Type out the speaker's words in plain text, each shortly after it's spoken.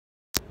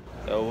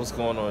Yo, what's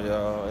going on,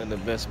 y'all? In the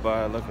Best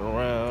Buy, looking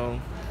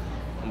around.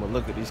 I'm gonna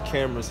look at these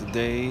cameras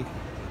today,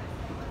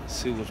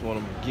 see which one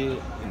I'm gonna get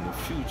in the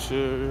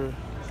future.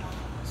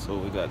 So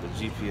we got the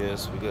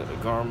GPS, we got the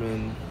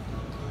Garmin,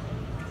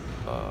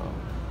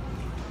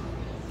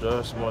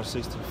 Drive Smart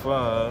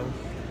 65,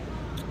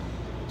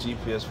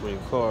 GPS for your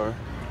car.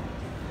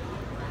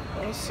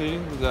 Let's see,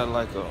 we got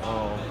like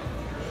a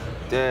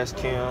dash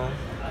cam,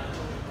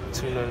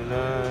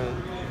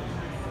 $2.99,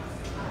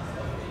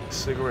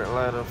 cigarette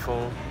lighter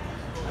phone,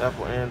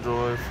 Apple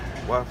Android,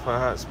 Wi-Fi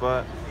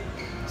hotspot,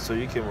 so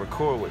you can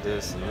record with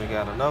this. And we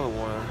got another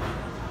one,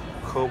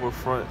 Cobra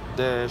front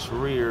dash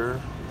rear.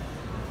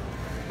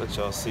 Let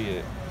y'all see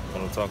it,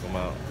 what I'm talking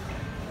about.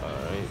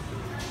 Alright,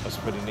 that's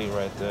pretty neat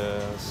right there.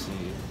 Let's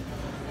see,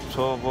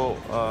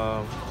 12-volt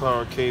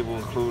power cable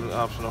including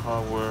optional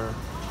hardware,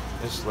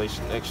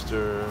 installation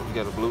extra. We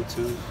got a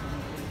Bluetooth,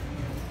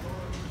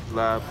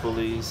 live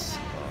police,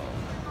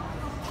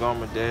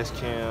 Garmin dash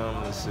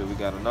cam. Let's see, we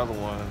got another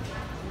one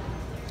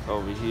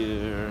over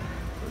here.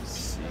 Let's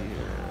see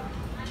here.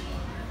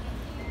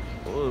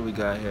 What do we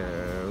got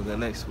here? We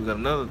got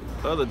another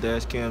other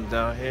dash cam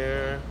down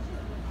here.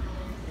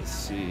 Let's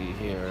see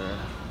here.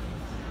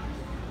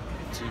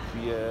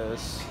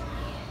 GPS.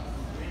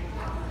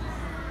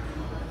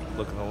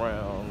 Looking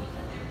around.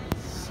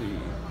 Let's see.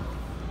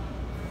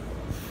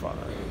 Find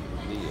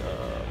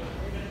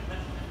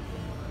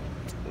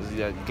the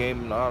got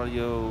game and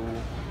audio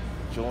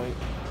joint.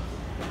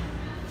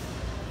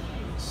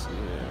 Let's see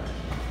here.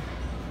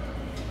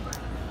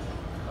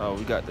 Oh,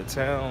 we got the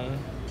Town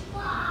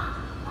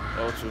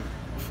Ultra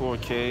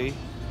 4K.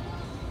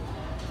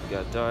 We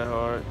got Die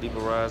Hard, Deep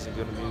Horizon,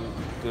 good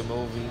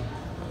movie.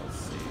 Let's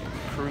see,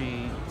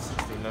 Creed,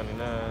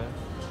 $16.99.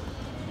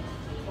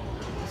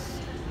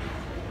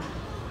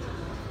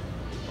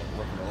 I'm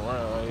looking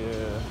around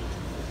here.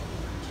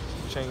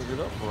 Change it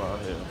up around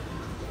here.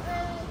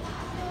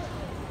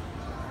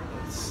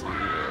 Let's see.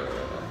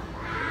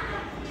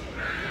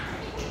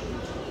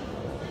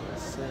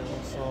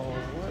 Samsung,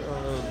 where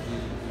are the?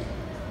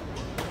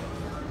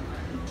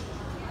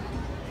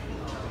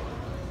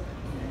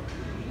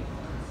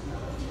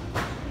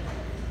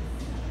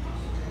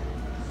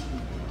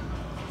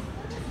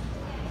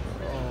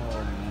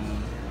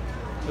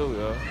 Here we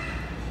go.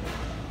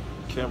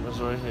 Cameras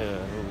right here.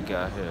 What we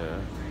got here?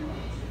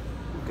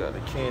 We got a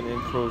Canon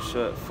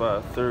ProShot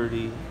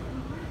 530.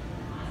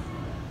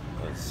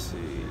 Let's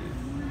see.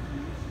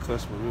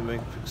 Customer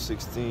remake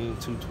 16,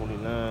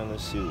 $229.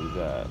 Let's see what we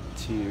got.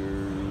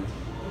 Tier.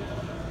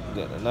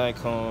 We got a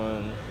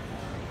Nikon.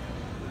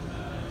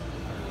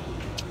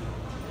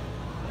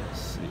 Let's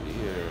see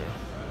here.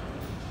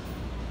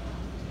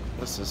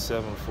 What's the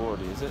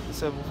 740? Is that the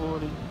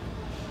 740?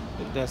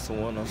 I think that's the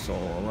one I saw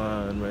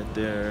online right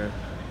there.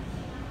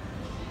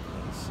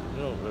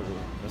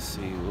 Let's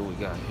see what we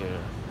got here.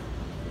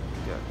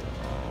 We got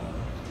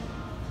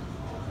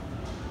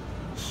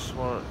the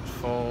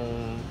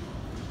smartphone,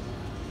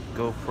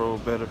 GoPro,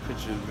 better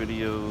pictures,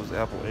 videos,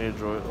 Apple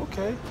Android.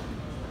 Okay.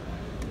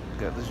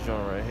 Got this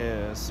joint right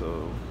here.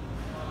 So,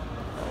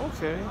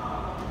 okay.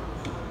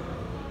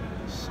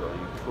 So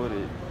you put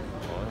it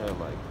on here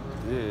like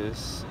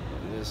this,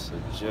 and this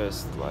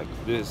adjusts like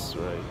this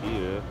right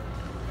here.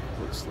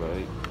 Looks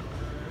like.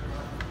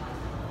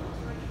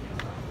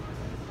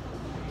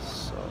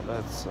 So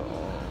that's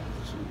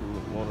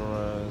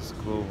motorized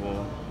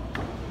global.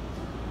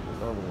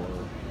 Another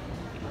one.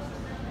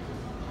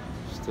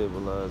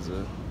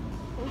 Stabilizer.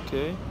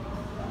 Okay.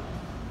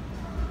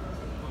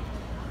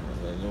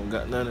 And you don't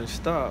got nothing in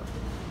stock.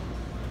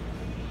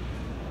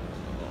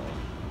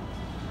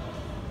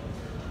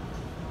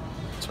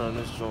 Turn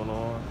this joint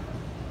on.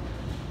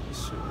 Let's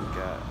see what we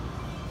got.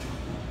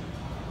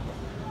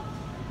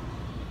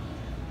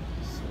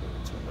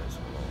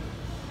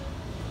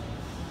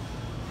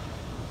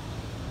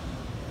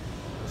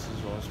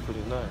 It's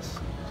pretty nice.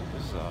 Check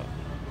this out.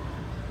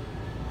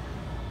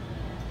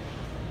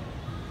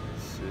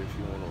 Let's see if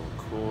you want to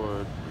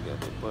record. We got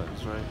the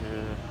buttons right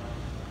here.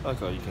 I like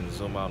how you can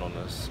zoom out on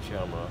this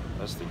camera.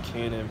 That's the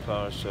Canon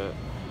PowerShot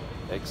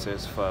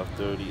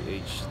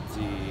XS530 HD.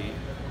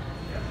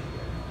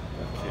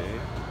 Okay.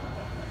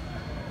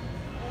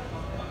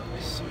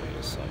 Let's see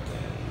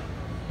something.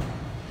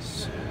 Let's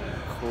see,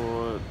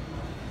 record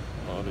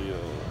audio.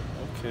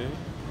 Okay.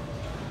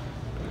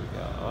 We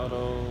got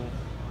auto.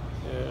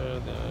 Yeah,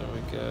 then we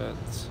got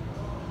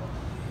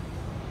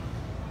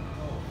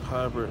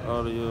hybrid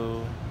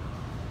audio.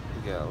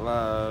 We got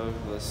live.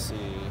 Let's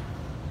see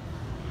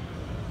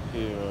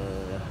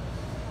here.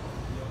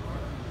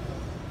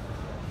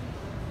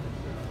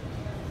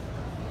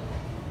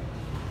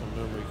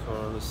 Memory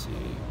card. Let's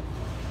see.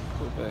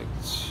 Go back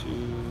to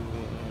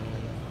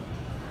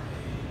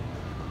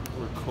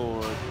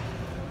record.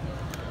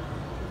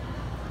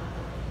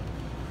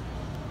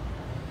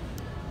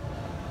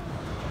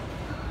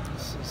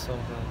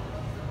 Something,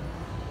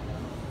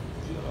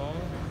 you know.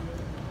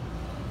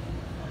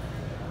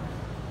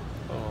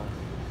 Oh,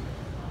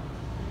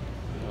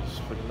 that's a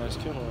pretty nice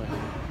camera right here.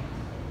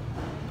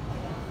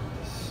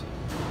 Let's see.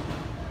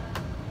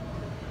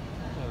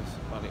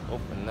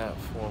 open that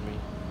for me.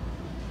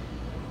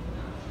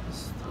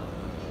 It's the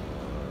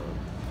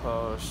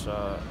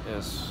PowerShot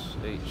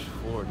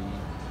SH40.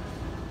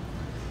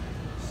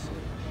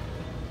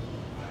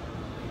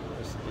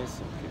 It's an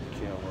instant click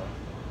camera.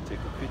 Take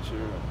a picture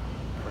and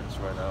prints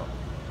right out.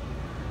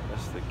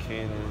 That's the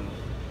Canon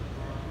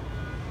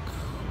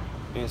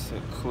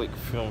instant click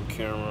film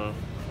camera.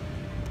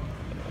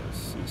 Let's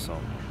see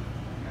something.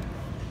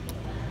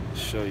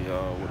 Show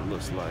y'all what it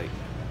looks like.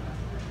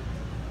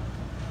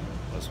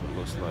 That's what it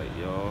looks like,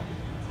 y'all.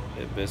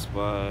 At Best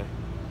Buy.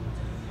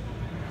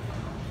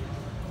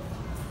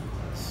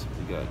 So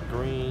we got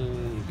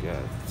green, you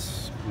got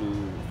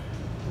blue,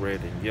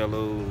 red, and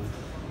yellow.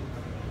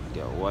 You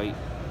got white.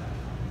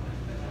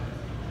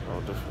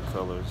 All different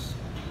colors.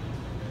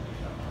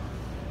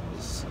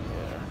 Let's see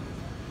here.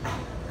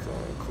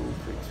 Cool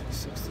picture,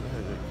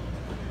 1600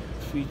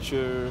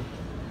 feature.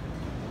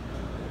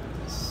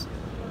 Let's see.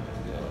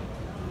 You got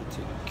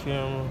take a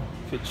camera,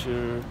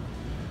 picture.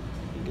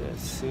 You got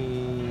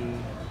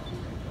scene.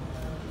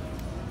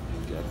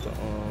 You got the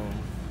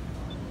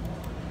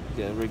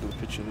you got regular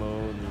picture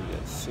mode. And you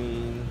got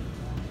scene.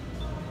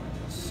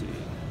 Let's see.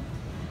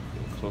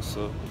 Close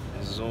up,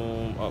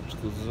 zoom,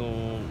 optical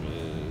zoom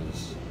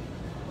is.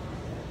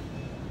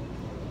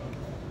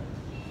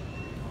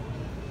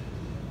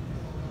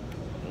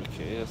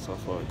 Okay, that's how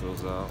far it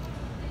goes out.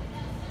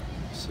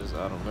 This is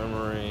out of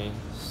memory,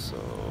 so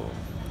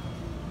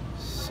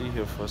see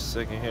here for a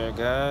second here,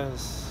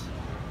 guys.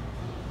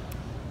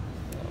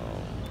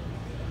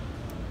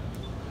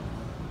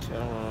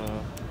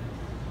 Camera.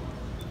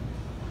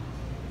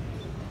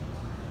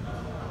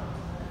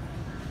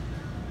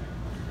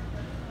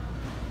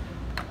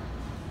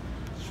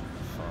 Trying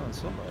to find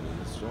somebody in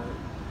this joint.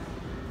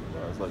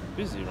 Oh, it's like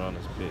busy around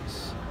this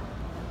place.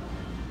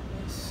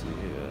 Let's see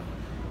here.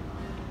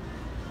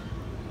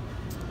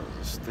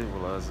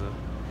 Stabilizer,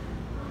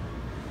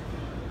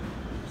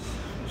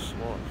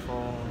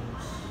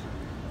 smartphones.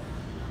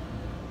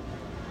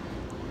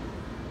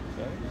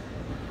 Okay.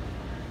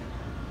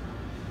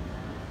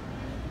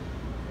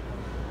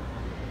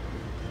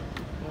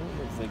 I don't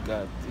know if they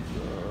got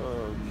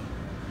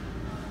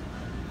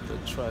the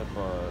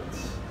tripods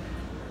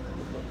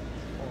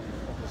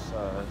on the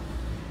side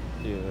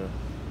here.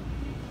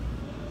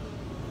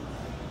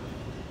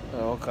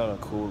 All kind of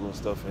cool little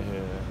stuff in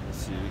here. Let's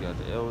see, we got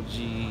the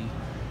LG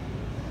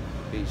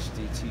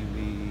HD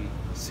TV,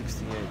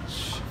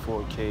 60-inch,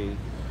 4K,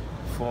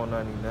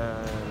 $499.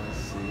 Let's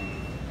see,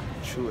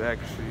 True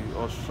Accuracy,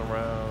 Ultra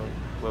Surround,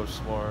 Web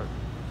Smart.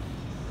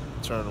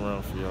 Turn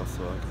around for y'all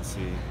so I can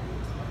see.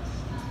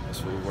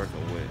 That's what we're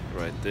working with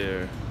right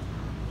there.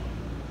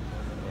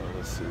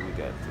 Let's see, we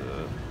got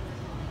the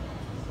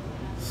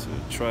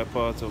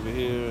tripods over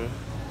here.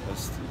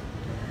 That's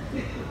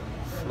the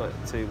flat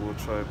table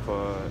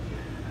tripod.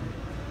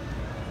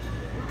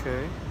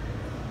 Okay.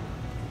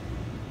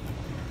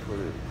 Put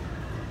it.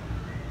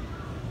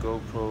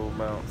 GoPro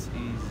mounts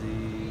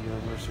easy.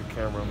 Universal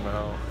camera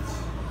mounts.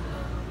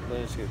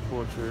 Landscape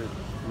portrait.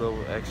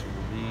 Level action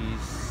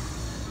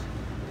release.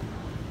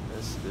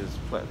 This is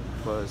Platinum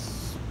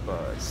Plus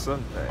by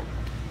Sunpack.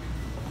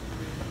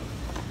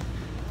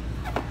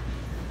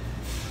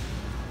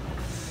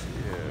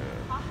 Yeah.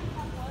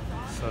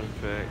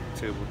 Sunpack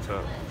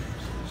tabletop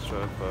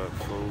tripod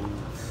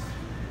folds.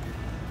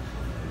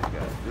 We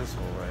got this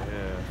one right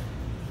here.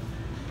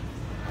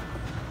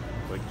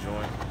 Like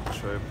joint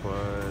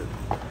tripod.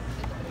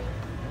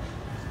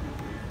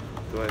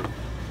 Like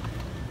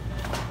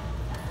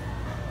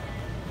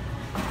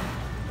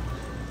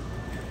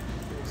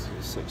this is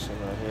a section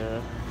right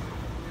here.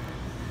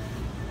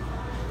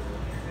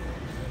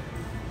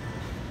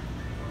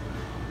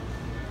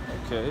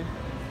 Okay.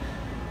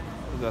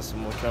 We got some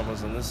more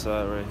cameras on this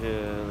side right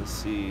here. Let's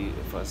see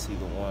if I see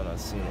the one I've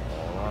seen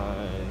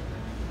online.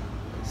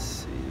 Let's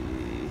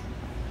see.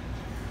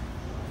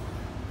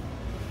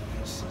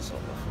 Let's see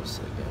something for a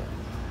second.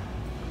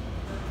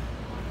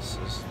 This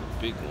is the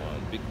big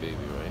one, big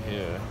baby right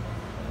here.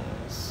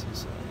 Let's see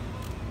something.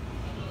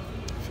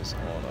 If it's on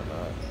or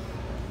not.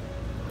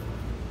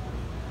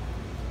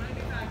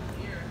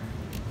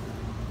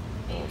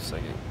 Hold on a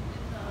second.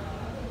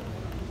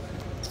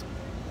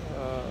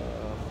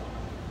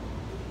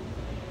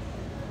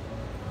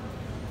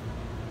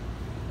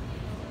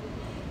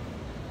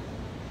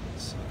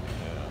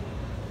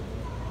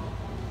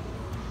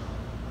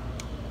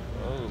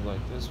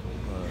 Like this one,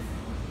 but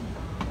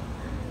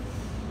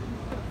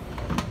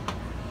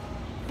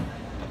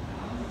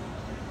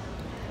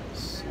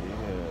let's see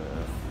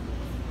here.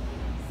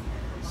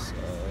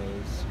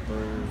 Size,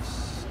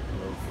 burst,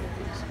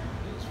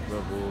 it's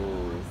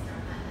Rebel.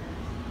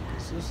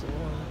 Is this the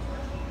one?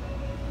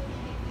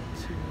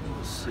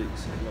 206, it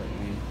might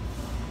be.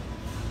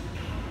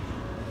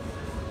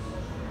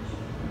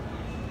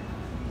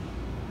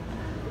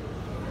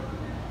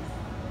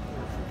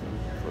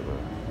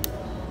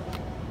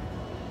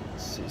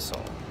 So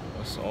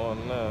it's on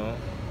now.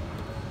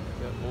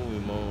 Got movie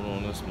mode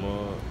on this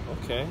mug.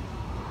 Okay.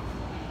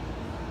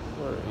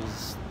 Where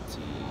is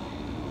the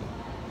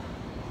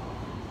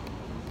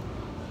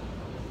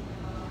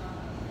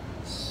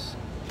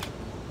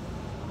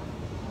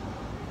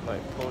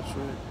Like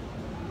portrait,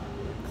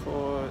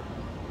 record.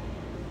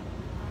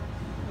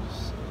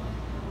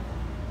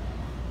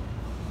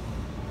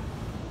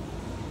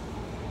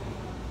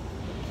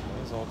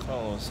 There's all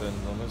kind of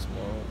settings on this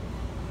mode.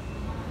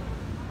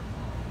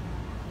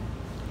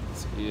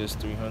 It's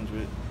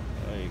ES300.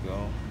 There you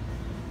go.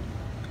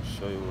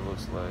 Show you what it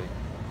looks like.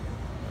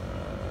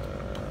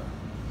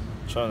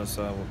 Trying to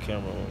decide what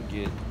camera I want to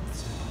get.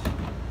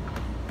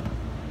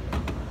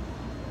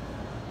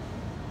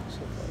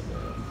 Stuff like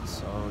that.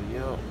 So,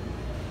 yep.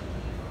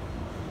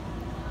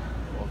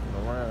 Walking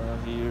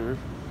around here.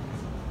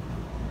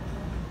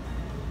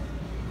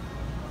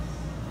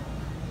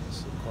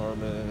 It's a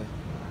Carman.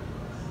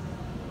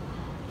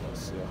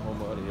 Let's see, a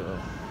home audio.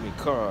 I mean,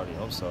 car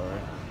audio, I'm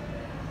sorry.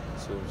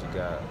 Let's see what you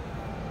got.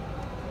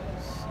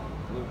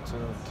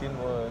 Bluetooth,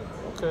 Kenwood.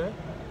 Okay.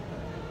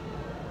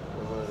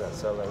 We've got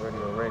satellite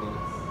radio ready.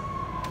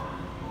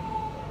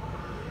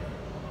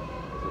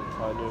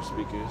 Pioneer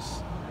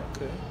speakers.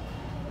 Okay.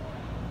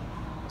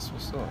 That's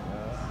what's up,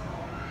 man.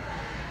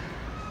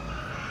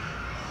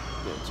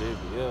 Got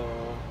JBL.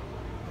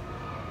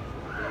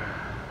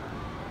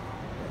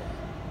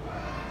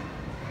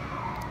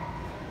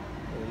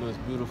 And this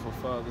beautiful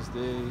Father's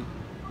Day.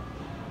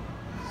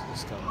 It's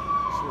just kind of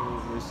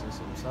chill, wasting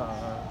some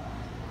time.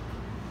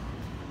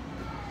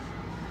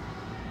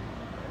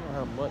 I don't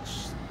have much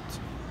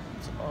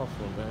to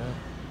offer, man.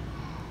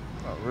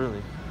 Not really.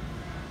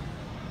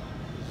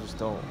 You just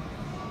don't.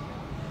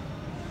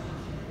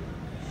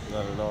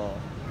 Not at all.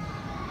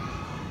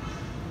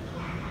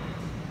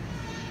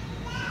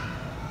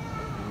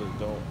 You really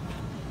don't.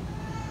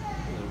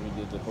 We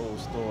did the whole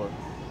store.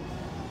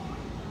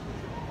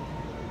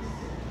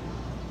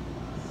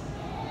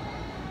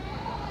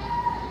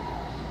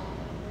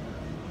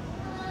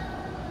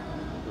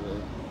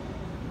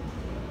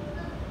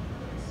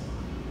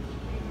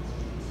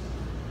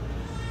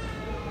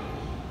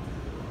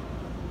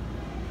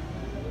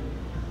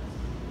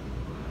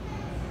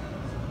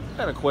 I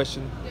had a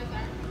question. Yes, sir.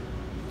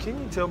 Can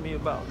you tell me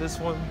about this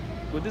one?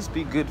 Would this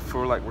be good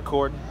for like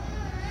recording?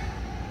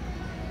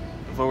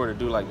 If I were to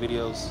do like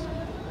videos?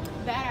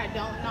 That I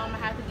don't know. I'm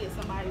gonna have to get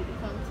somebody to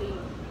come to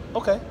you.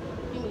 Okay.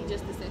 Give me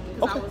just a second,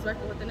 because Okay. I was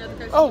working with another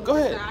person. Oh, go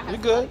ahead. So I have You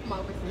to good? come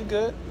over. You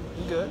good?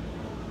 You good?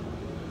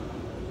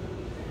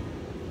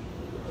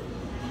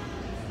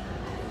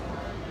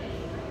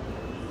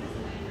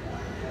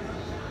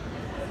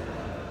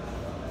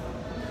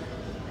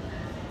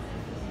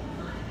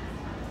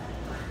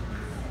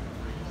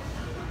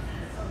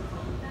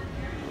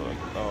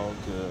 Oh,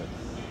 good.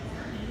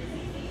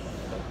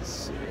 Let's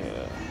see.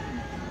 Yeah.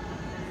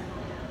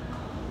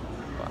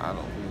 But I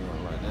don't do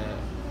it like that.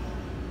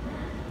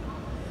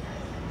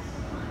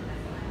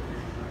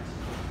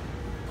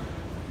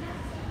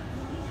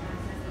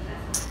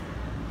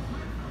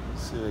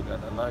 See, they got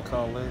the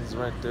Nikon lens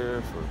right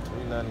there for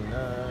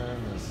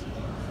 $399.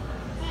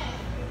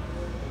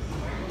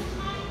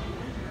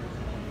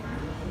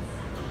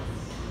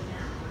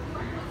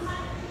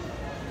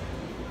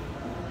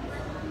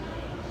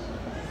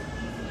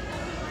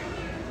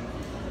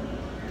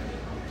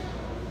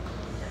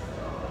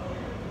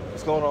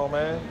 What's going on,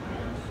 man?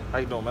 How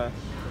you doing, man?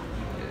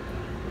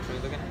 Which one are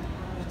you looking at?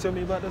 You tell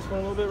me about this one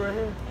a little bit right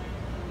here?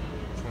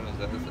 Which one is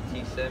that? This is a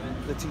T7.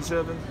 The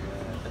T7?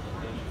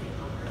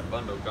 The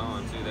bundle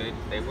gone too.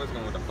 They was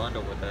going with the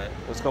bundle with that.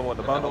 What's coming with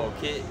the With bundle? the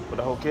whole kit. With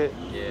the whole kit?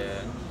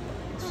 Yeah.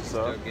 What's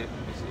Still up? get.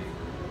 Let me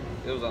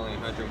see. It was only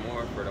 100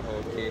 more for the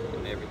whole kit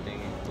and everything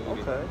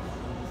included. Okay.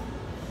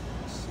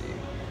 Let's see.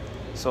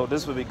 So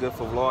this would be good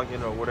for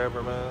vlogging or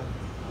whatever, man?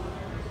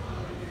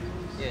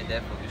 Yeah,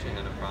 definitely. You shouldn't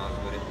have no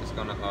problems with it. It's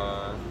gonna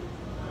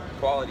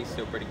quality's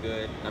still pretty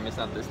good. I mean, it's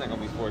not gonna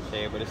be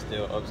 4K, but it's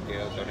still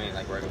upscale, so it ain't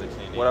like regular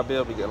 1080. Would I be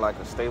able to get like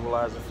a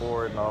stabilizer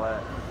for it and all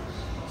that?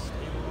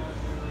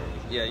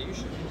 Yeah, you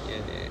should. Yeah.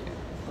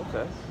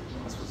 Okay.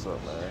 That's what's up,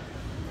 man.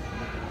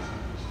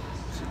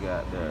 What you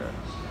got there?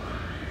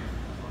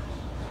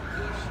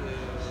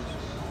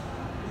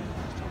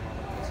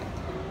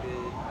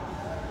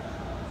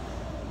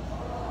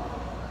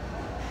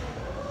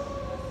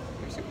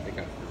 Let me see what they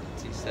got.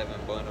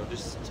 T7 bundle,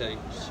 just to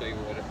show you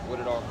what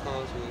it all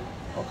comes with.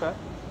 Okay.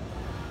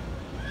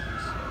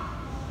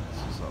 That's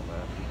what's up,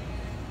 man.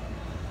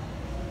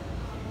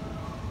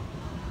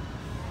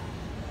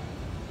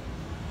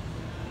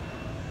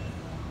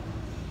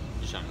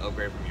 You trying to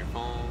upgrade from your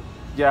phone?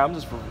 Yeah, I'm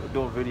just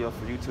doing videos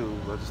for YouTube.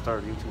 I just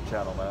started a YouTube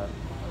channel, man.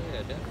 Oh yeah,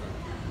 definitely.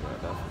 Yeah,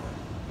 definitely.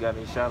 You got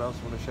any shout outs?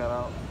 Want to shout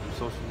out?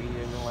 Social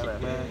media, anything like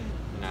that, man?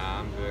 Nah,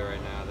 I'm good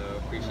right now though.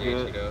 Appreciate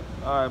Good. you though.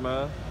 All right,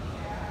 man.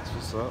 That's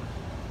what's up.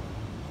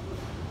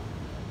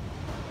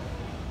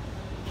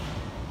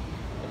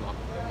 And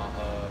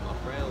my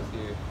friend was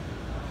here.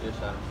 Just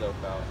shout himself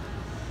out.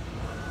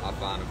 I'll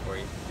find him for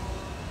you.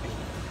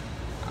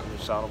 I'm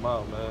just shout them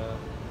out, man.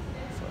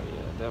 So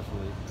yeah,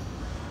 definitely.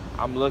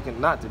 I'm looking,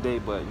 not today,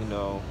 but you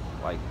know,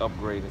 like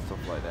upgrade and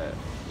stuff like that.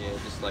 Yeah,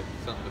 just like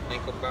something to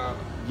think about.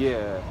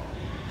 Yeah,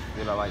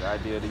 you know, like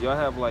idea. Do y'all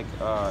have like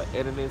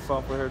editing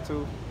software here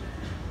too?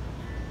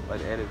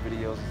 Like to edit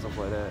videos and stuff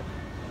like that.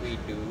 We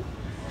do.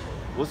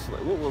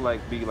 what would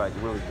like be like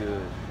really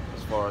good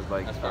as far as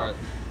like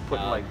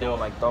putting like doing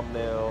like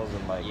thumbnails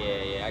and like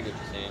Yeah, I get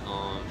what you're saying.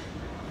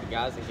 The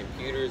guys in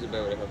computers will be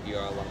able to help you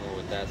out a lot more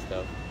with that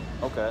stuff.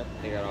 Okay.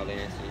 They got all the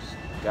answers.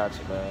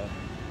 Gotcha, man.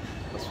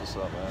 That's what's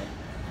up, man.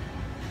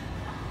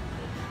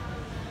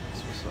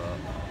 That's what's up.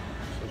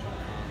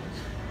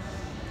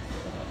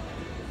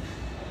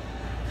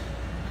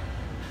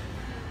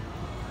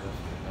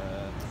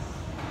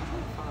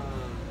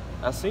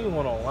 I seen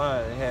one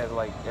online. It had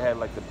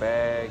like the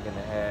bag and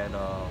it had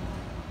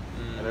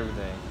and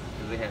everything.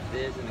 Cause they have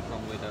this and they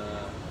come with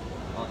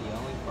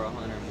only for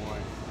 100 more.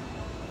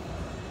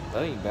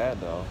 That ain't bad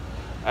though.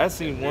 I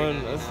seen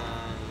one.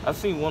 I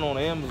seen one on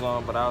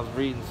Amazon, but I was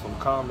reading some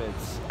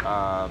comments.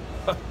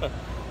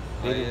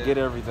 They didn't get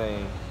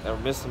everything. They were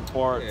missing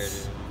parts. There it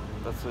is.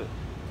 That's it.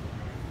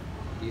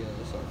 Yeah,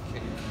 that's all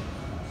camera.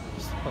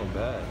 It's not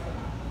bad.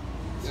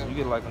 So you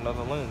get like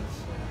another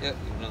lens. Yep,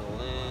 another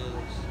lens.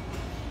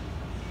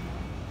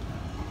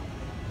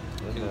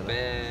 New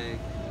bag.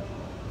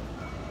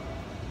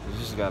 You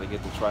just gotta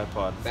get the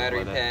tripod.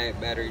 Battery pack,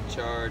 battery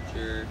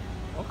charger.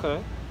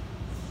 Okay.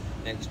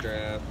 Neck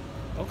strap.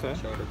 Okay.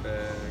 Shoulder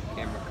bag,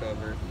 camera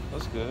cover.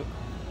 That's good.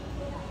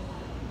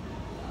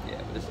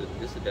 Yeah, but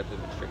this is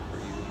definitely a trick for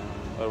you.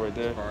 Oh, right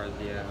there. As far as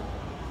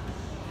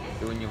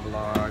doing your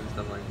vlog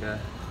stuff like that.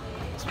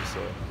 That's what's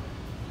up.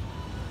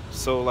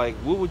 So, like,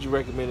 what would you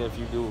recommend if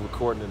you do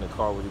recording in the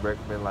car? Would you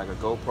recommend like a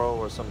GoPro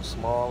or something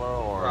smaller,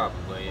 or?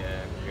 Probably,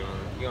 yeah.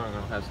 You aren't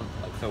gonna have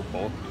something like so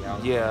bulky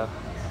out. Yeah.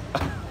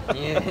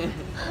 Yeah.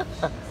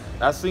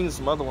 I've seen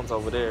some other ones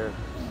over there.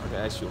 I can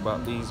ask you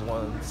about these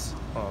ones.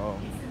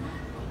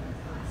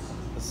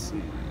 Let's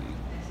see.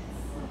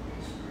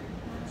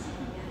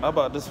 How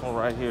about this one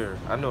right here?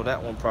 I know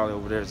that one probably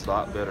over there is a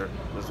lot better.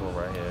 This one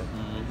right here.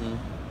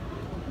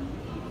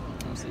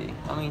 Let me see.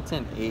 I mean,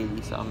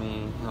 1080. So I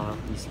mean, I don't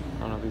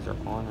know if these are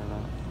on or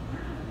not.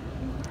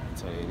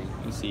 1080.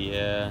 You see,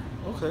 yeah.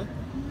 Okay.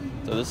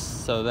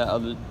 So that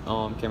other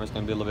camera's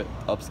gonna be a little bit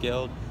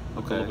upscaled.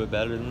 Okay. A little bit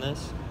better than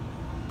this.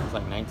 It's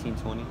like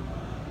 1920.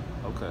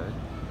 Okay.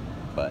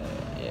 But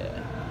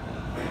yeah.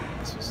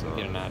 That's what's up.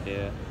 Get an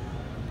idea.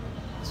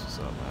 That's what's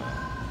up, man.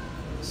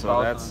 So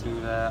if I was gonna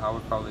do that, I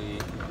would probably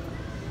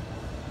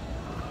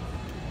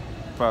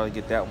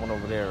get that one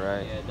over there,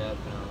 right? Yeah,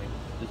 definitely.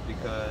 Just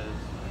because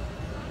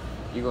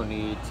you're gonna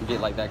need to get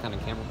like that kind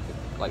of camera,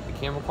 like the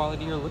camera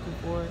quality you're looking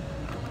for.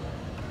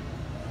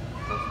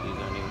 Most of these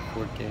aren't even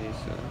 4K,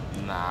 so.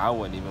 Nah, I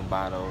wouldn't even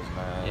buy those,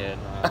 man. Yeah,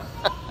 nah.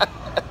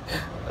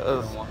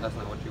 That's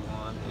not what you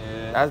want.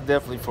 Yeah. That's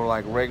definitely for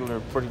like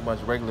pretty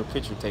much regular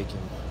picture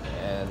taking.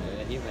 And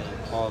yeah, even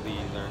all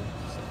these aren't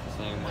the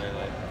same way.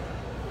 Like,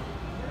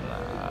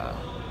 nah,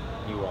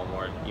 you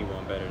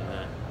want better than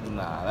that.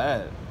 Nah,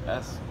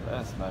 that's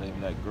not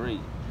even that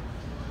great.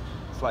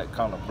 It's like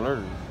kind of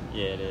blurry.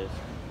 Yeah, it is.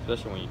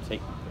 Especially when you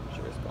take the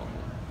picture, it's going.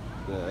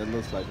 Yeah, it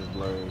looks like it's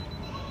blurry.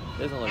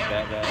 It doesn't look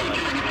that bad. Like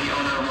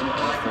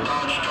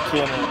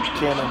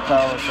Canon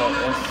PowerShot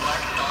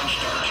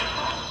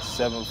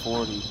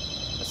S740.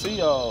 I see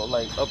y'all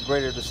like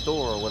upgraded the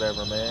store or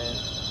whatever, man.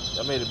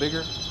 Y'all made it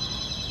bigger?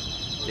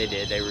 They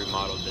did. They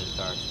remodeled the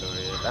entire store.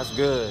 Yeah. That's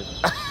good.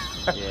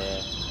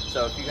 Yeah.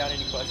 So if you got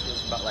any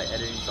questions about like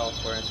editing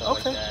software and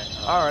stuff like that,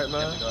 all right,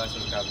 man. Go ask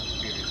some guys on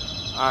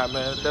computers. All right,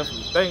 man.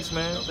 Definitely. Thanks,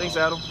 man. No Thanks,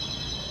 problem. Adam.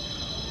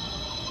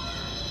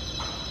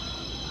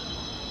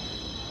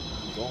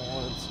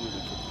 Going to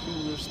the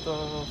computer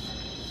stuff.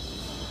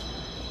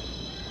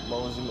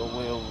 Mosey my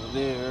way over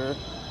there.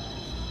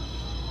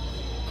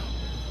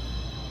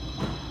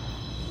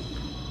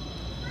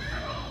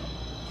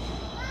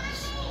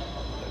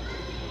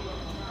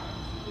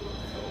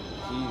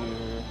 Over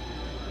here.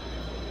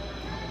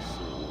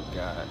 So we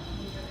got.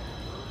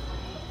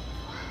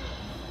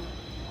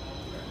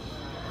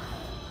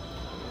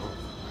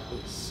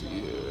 Let's see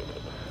here.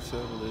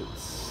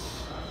 Tablets.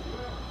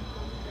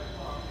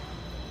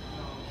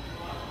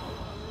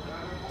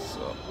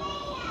 So.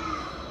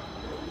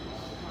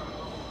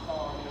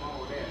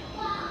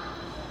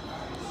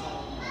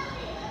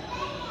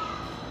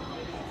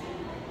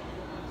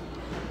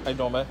 How you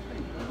doing, man?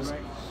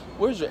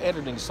 Where's your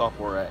editing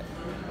software at?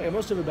 Hey,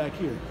 most of it back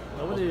here.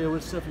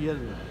 What stuff are you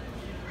editing?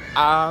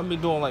 I've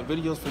been doing like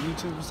videos for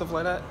YouTube and stuff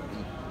like that.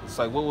 It's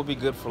like, what would be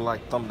good for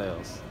like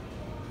thumbnails?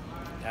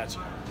 Gotcha.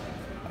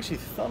 Actually,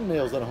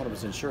 thumbnails, I'm not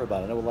 100% sure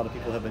about. I know a lot of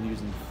people have been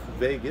using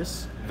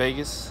Vegas.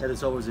 Vegas? And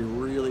it's always a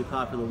really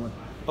popular one.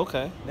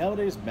 Okay.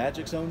 Nowadays,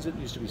 Magix owns it.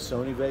 It used to be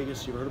Sony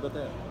Vegas. You ever heard about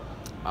that?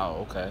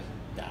 Oh, okay.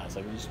 Yeah, it's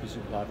like it used to be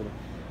super popular.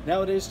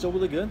 Nowadays, still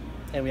really good.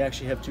 And we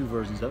actually have two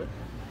versions of it.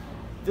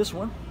 This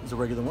one is a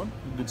regular one.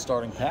 Good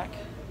starting pack.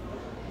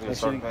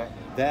 Starting pack?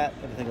 That,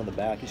 everything on the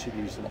back, you should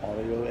use some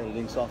audio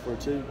editing software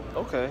too.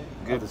 Okay.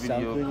 Good the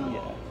sound video. cleaning,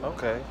 yeah.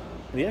 Okay.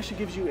 And he actually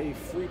gives you a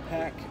free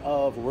pack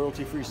of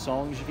royalty-free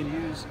songs you can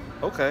use.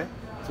 Okay.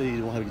 So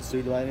you won't have to get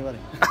sued by anybody.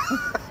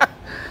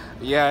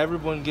 Yeah,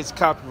 everyone gets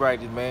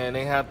copyrighted, man.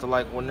 They have to,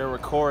 like, when they're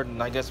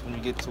recording, I guess when you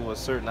get to a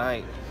certain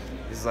height,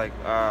 it's like,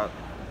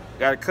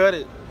 gotta cut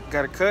it.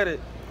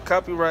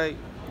 Copyright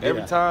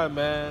every time,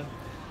 man.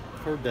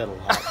 heard that a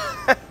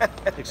lot.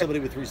 Like somebody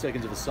with 3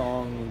 seconds of a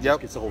song just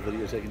Yep. gets the whole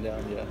video taken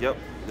down. Yeah. Yep.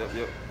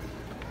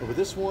 But with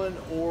this one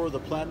or the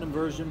platinum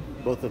version,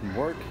 both of them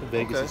work.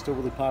 Vegas Okay. is still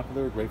really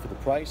popular, great for the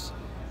price.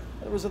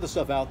 There was other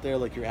stuff out there,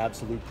 like your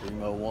Absolute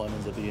Primo one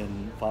ends up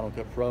being Final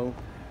Cut Pro.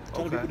 A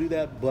ton of Okay. people do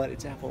that, but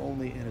it's Apple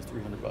only and it's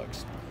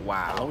 $300. I don't know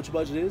Wow. what your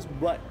budget is,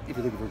 but if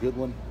you're looking for a good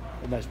one,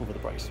 a nice one for the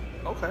price.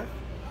 Okay.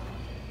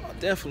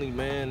 Definitely,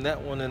 man.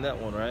 That one and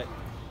that one, right?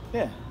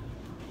 Yeah.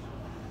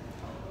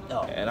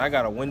 Oh. And I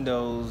got a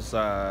Windows.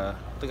 I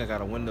think I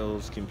got a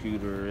Windows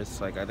computer. It's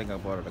like I think I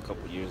bought it a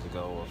couple years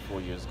ago or 4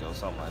 years ago,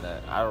 something like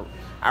that.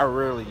 I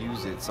rarely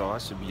use it, so I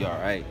should be all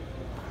right.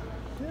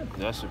 Yeah.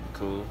 That should be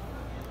cool.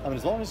 I mean,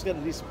 as long as it's got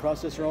a decent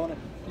processor on it,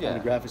 Yeah. and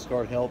the graphics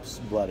card helps,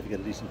 but if you got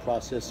a decent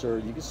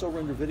processor, you can still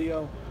render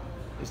video.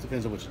 It just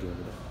depends on what you're doing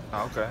with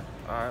it. Okay.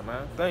 All right,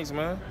 man. Thanks,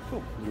 man.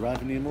 Cool. You're around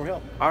if you need more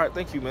help. All right.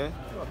 Thank you, man.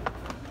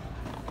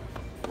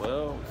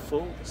 Well,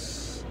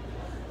 folks,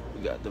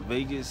 we got the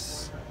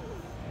Vegas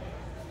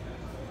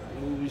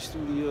movie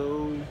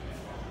studio.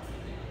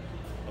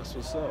 That's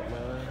what's up,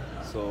 man.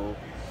 So,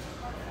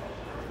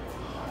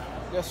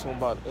 I guess I'm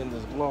about to end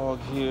this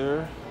vlog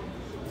here.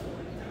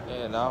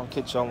 And I'll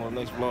catch y'all on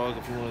the next vlog.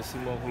 If you want to see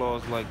more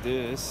vlogs like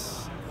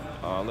this,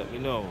 let me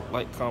know.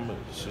 Like, comment,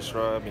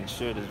 subscribe, and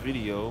share this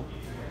video.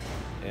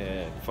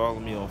 And follow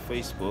me on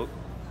Facebook,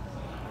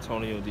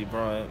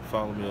 Antoniodbryant.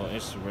 Follow me on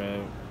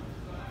Instagram,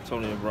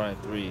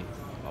 Antoniodbryant3.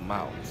 I'm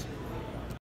out.